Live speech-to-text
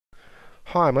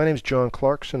Hi, my name is John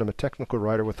Clarkson. I'm a technical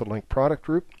writer with the Lync product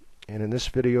group, and in this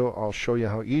video I'll show you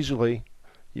how easily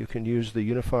you can use the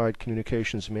Unified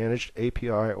Communications Managed API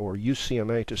or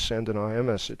UCMA to send an IM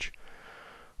message.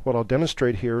 What I'll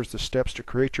demonstrate here is the steps to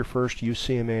create your first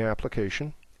UCMA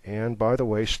application, and by the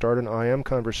way, start an IM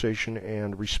conversation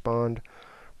and respond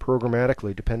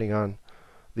programmatically depending on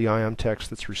the IM text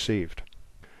that's received.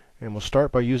 And we'll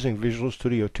start by using Visual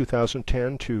Studio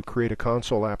 2010 to create a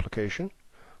console application.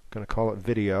 I'm going to call it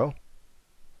video.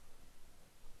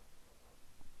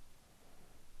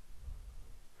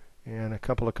 And a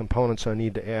couple of components I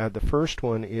need to add. The first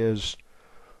one is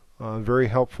a very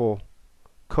helpful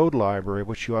code library,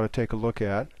 which you ought to take a look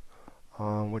at,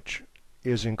 which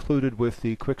is included with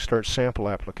the Quick Start sample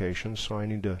application. So I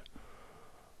need to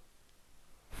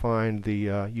find the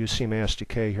UCMA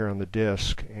SDK here on the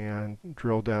disk and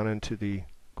drill down into the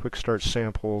Quick Start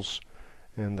samples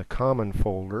in the common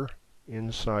folder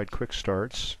inside Quick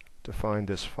Starts to find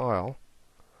this file.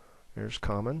 There's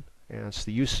common, and it's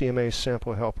the UCMA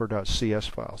sample helper.cs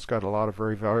file. It's got a lot of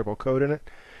very valuable code in it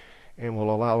and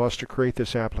will allow us to create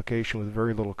this application with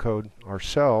very little code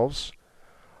ourselves.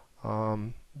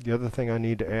 The other thing I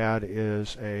need to add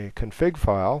is a config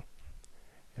file,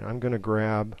 and I'm going to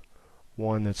grab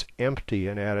one that's empty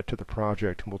and add it to the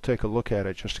project, and we'll take a look at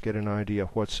it just to get an idea of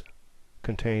what's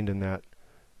contained in that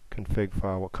config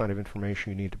file, what kind of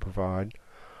information you need to provide.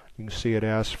 You can see it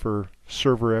asks for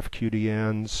server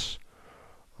FQDNs,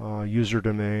 user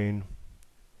domain,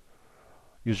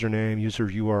 username, user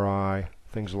URI,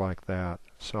 things like that.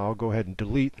 So I'll go ahead and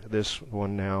delete this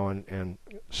one now and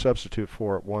substitute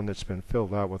for it one that's been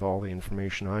filled out with all the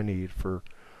information I need for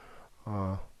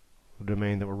the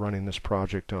domain that we're running this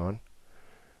project on.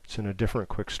 It's in a different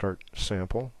Quick Start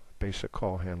sample, basic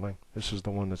call handling. This is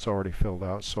the one that's already filled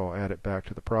out, so I'll add it back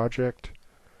to the project.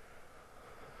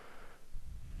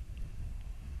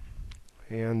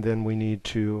 And then we need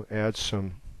to add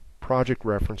some project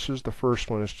references. The first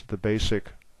one is to the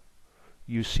basic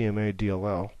UCMA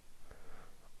DLL,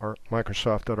 or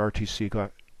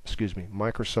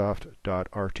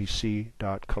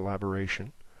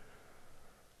Microsoft.rtc.collaboration,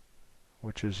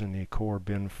 which is in the core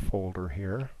bin folder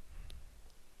here.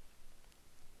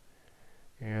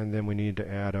 And then we need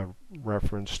to add a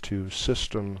reference to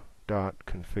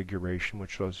system.configuration,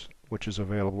 which is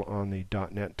available on the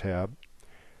 .NET tab.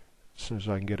 As soon as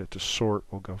I can get it to sort,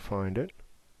 we'll go find it.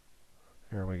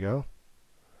 There we go.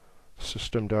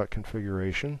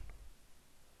 System.configuration.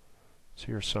 It's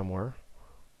here somewhere.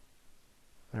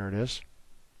 There it is.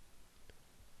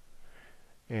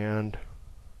 And the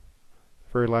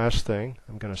very last thing,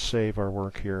 I'm going to save our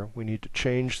work here. We need to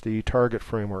change the target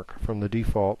framework from the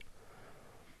default.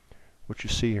 What you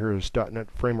see here is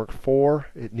 .NET Framework 4.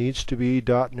 It needs to be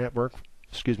 .NET Framework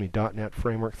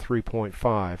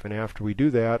 3.5. And after we do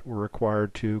that, we're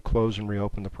required to close and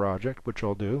reopen the project, which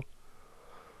I'll do.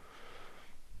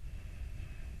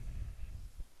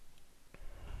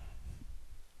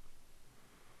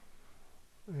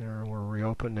 There, we're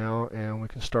reopened now, and we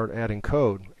can start adding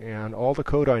code. And all the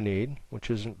code I need, which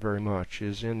isn't very much,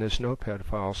 is in this notepad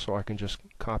file, so I can just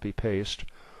copy paste.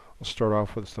 I'll start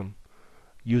off with some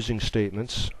using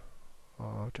statements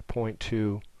to point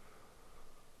to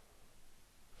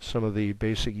some of the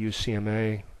basic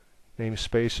UCMA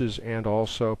namespaces, and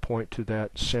also point to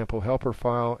that sample helper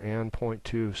file and point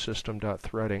to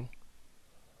system.threading.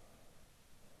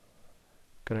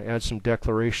 Going to add some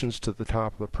declarations to the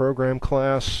top of the program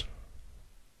class.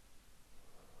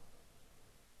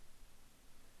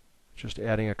 Just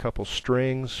adding a couple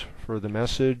strings for the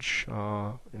message,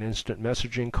 an instant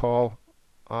messaging call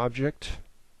object.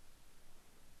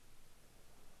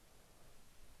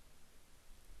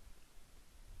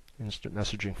 Instant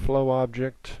messaging flow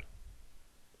object,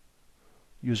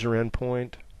 user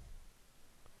endpoint,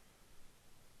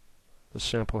 the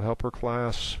sample helper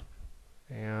class,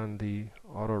 and the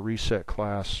auto reset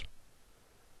class,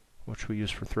 which we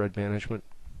use for thread management.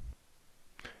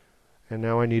 And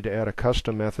now I need to add a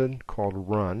custom method called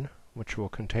run, which will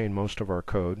contain most of our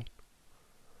code.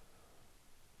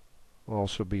 We'll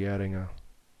also be adding a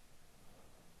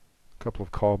couple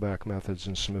of callback methods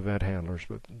and some event handlers,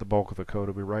 but the bulk of the code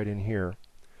will be right in here.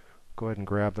 Go ahead and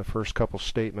grab the first couple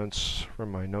statements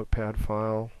from my notepad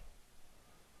file.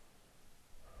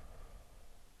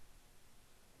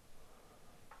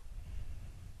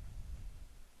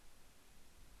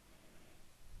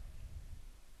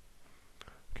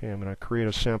 Okay, I'm going to create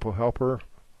a sample helper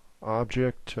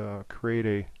object, create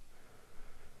a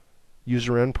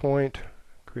user endpoint,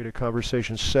 create a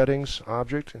conversation settings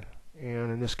object,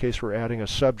 and in this case we're adding a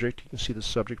subject. You can see the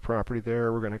subject property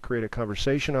there. We're going to create a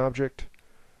conversation object,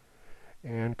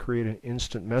 and create an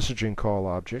instant messaging call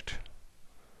object.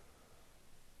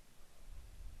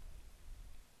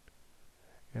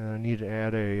 And I need to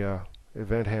add a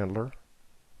event handler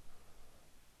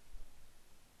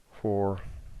for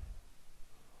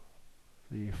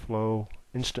the flow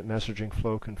instant messaging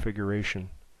flow configuration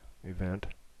event.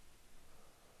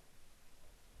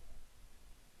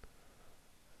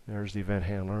 There's the event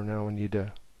handler. Now we need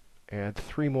to add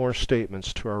 3 more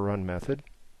statements to our run method.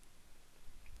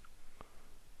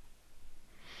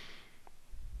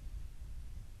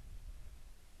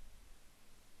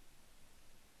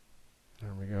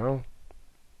 There we go.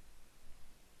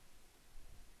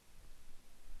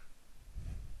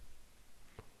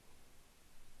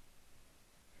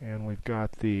 And we've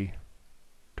got the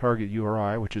target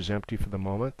URI, which is empty for the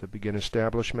moment, the begin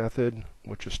establish method,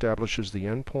 which establishes the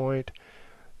endpoint,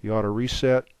 the auto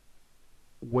reset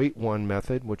wait one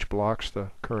method, which blocks the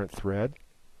current thread,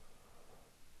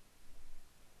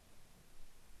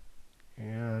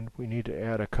 and we need to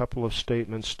add a couple of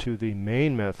statements to the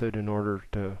main method in order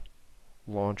to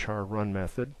launch our run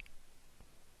method.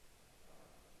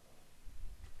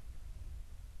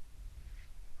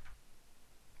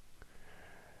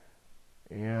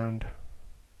 And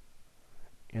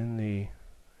in the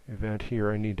event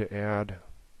here, I need to add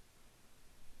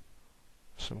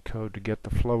some code to get the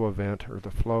flow event, or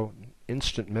the flow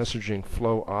instant messaging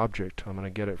flow object. I'm going to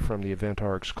get it from the event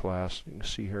args class. You can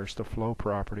see here's the flow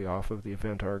property off of the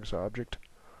event args object.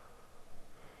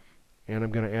 And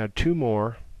I'm going to add 2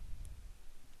 more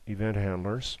event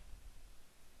handlers.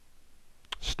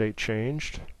 State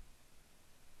changed,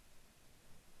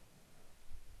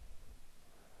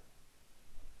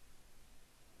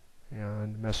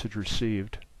 and message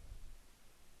received.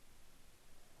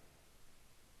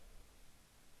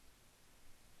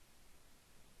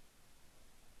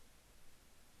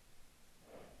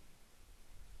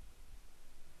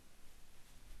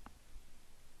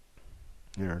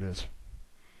 There it is.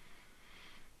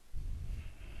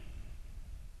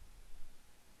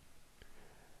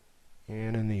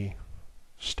 And in the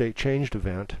state changed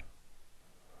event,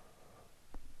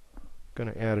 I'm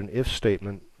going to add an if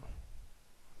statement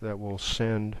that will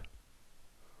send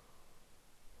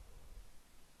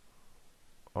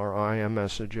our IM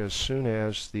message as soon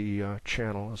as the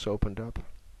channel is opened up.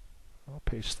 I'll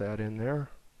paste that in there.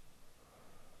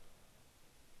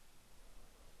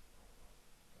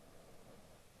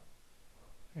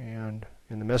 And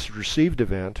in the message received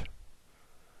event,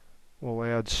 we'll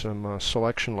add some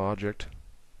selection logic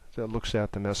that looks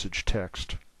at the message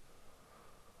text.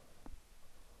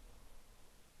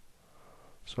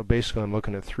 So basically I'm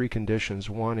looking at 3 conditions.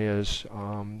 One is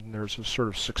there's a sort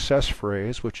of success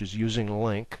phrase, which is using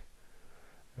link.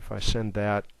 If I send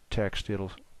that text,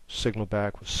 it'll signal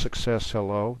back with success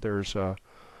hello.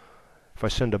 If I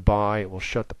send a bye, it will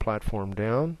shut the platform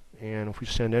down. And if we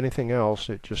send anything else,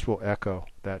 it just will echo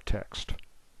that text.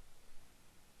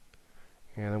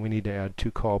 And then we need to add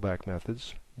 2 callback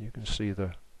methods. You can see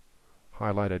the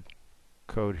highlighted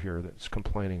code here that's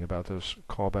complaining about those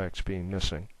callbacks being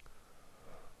missing.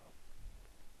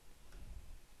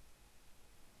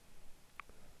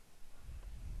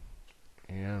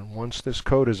 And once this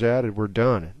code is added, we're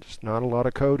done. It's not a lot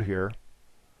of code here.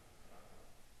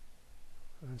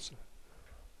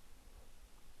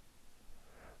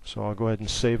 So I'll go ahead and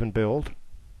save and build.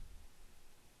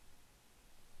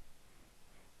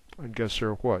 I guess there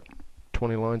are, what,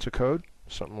 20 lines of code?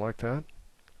 Something like that.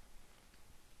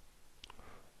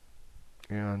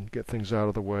 And get things out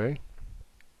of the way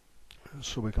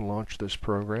so we can launch this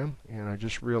program. And I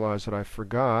just realized that I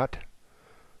forgot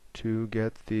to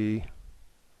get the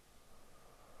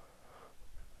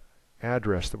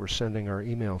address that we're sending our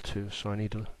email to, so I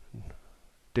need to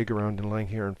dig around in Lync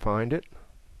here and find it.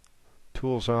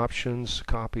 Tools options,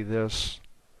 copy this,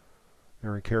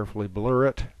 very carefully blur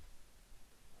it,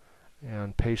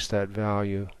 and paste that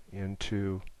value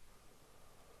into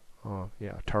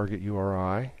target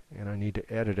URI. And I need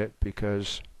to edit it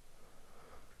because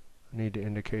I need to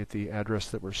indicate the address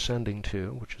that we're sending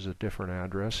to, which is a different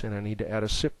address, and I need to add a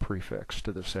SIP prefix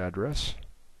to this address.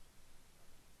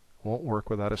 Won't work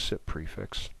without a SIP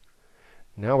prefix.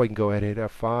 Now we can go ahead and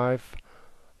hit F5,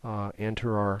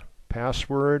 enter our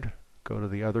password, go to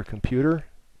the other computer.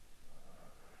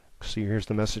 See, here's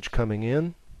the message coming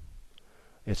in.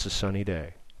 It's a sunny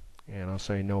day. And I'll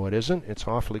say, no, it isn't. It's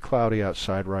awfully cloudy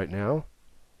outside right now.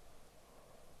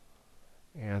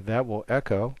 And that will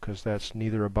echo, because that's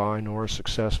neither a bye nor a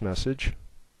success message.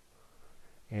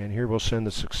 And here we'll send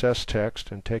the success text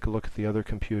and take a look at the other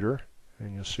computer.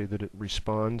 And you'll see that it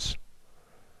responds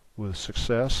with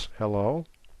success, hello.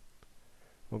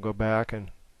 We'll go back and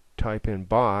type in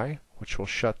bye, which will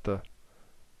shut the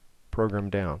program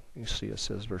down. You see it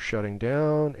says we're shutting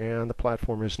down, and the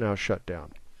platform is now shut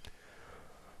down.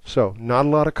 So not a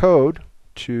lot of code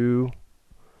to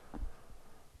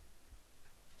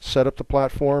set up the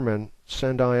platform and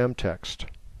send IM text.